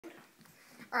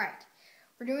Alright,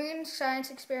 we're doing a science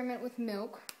experiment with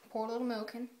milk. Pour a little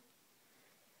milk in,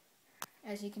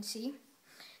 as you can see.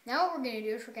 Now what we're going to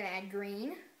do is we're going to add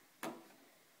green.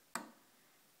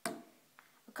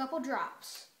 A couple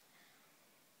drops.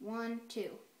 1, 2.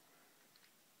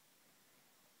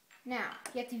 Now,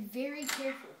 you have to be very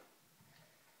careful,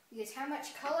 because how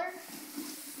much color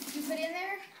you put in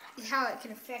there is how it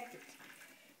can affect it.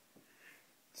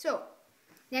 So,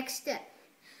 next step.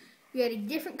 You add a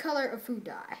different color of food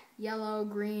dye. Yellow,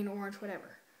 green, orange,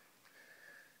 whatever.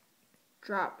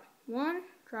 Drop 1,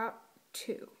 drop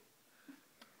 2.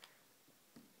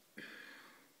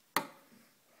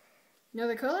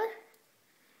 Another color?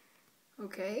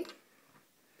 Okay.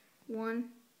 1,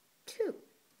 2.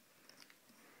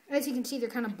 As you can see, they're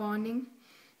kind of bonding.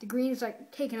 The green is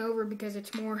like taking over because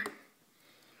it's more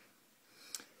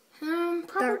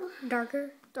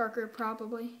darker. Darker,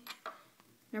 probably.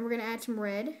 Now we're gonna add some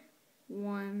red.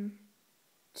 1,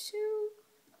 2.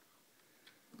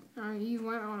 You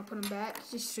might want to put them back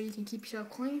just so you can keep yourself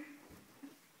clean.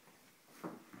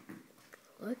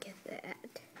 Look at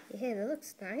that. Yeah, that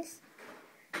looks nice.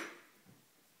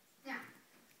 Now,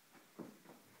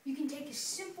 you can take a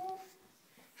simple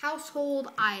household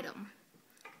item,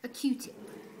 a Q-tip.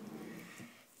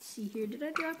 Let's see here, did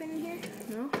I drop any here?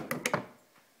 No?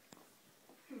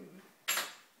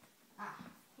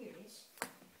 Here it is.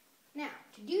 Now,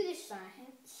 to do this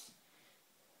science,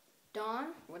 Dawn,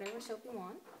 whatever soap you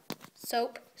want.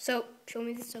 Soap. Show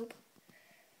me the soap.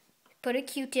 Put a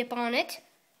Q-tip on it.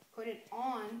 Put it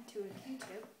on to a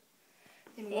Q-tip.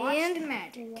 Then watch the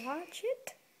magic. Watch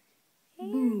it.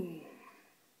 Boom.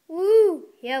 Woo!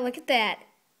 Yeah, look at that.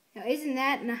 Now isn't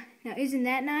that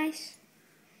nice?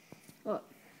 Look,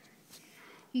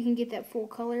 you can get that full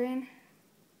color in.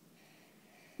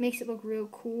 Makes it look real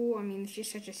cool. I mean, it's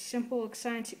just such a simple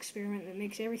science experiment that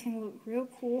makes everything look real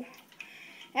cool.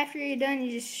 After you're done,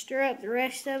 you just stir up the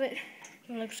rest of it.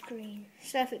 It looks green.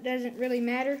 Stuff that doesn't really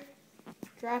matter.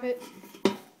 Drop it.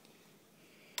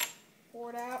 Pour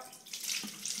it out.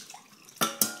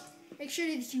 Make sure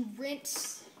that you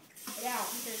rinse it out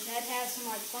because that has some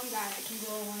like fungi that can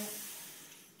grow on it.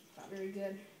 Not very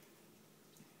good.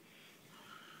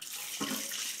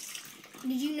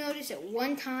 Did you notice at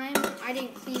one time I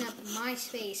didn't clean up my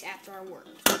space after I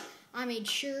worked? I made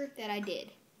sure that I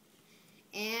did.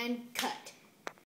 And cut.